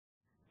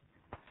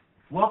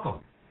Welcome.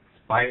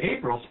 By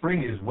April,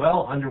 spring is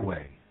well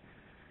underway.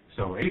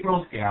 So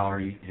April's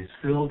gallery is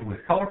filled with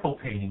colorful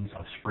paintings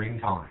of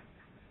springtime.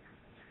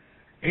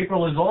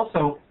 April is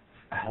also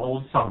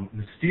holds some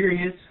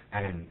mysterious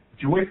and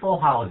joyful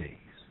holidays.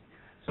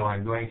 So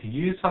I'm going to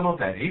use some of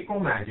that April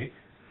magic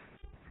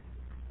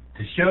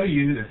to show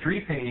you the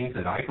 3 paintings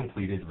that I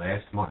completed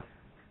last month.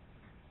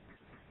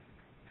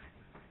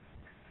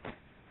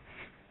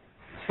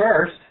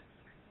 First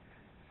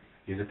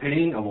is a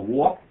painting of a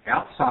walk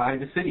outside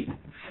the city.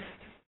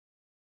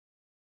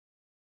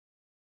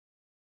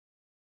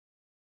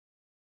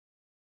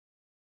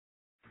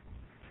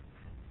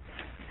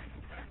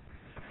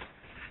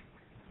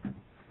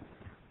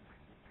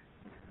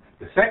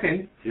 The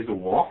second is a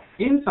walk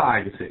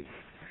inside the city.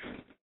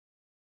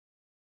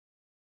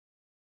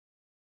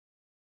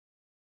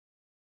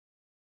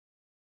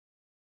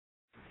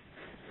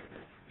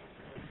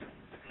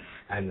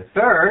 And the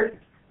third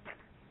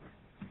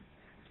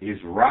is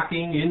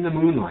rocking in the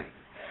moonlight.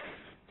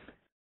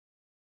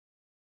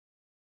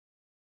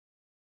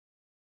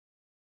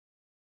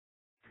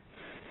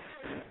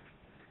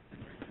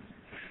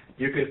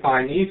 You can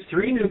find these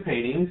 3 new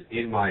paintings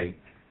in my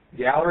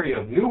gallery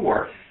of new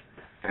work,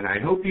 and I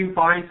hope you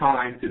find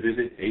time to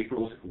visit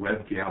April's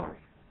web gallery.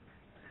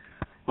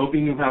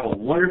 Hoping you have a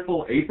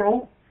wonderful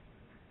April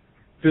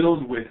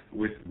filled with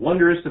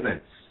wondrous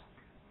events.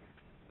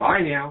 Bye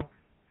now.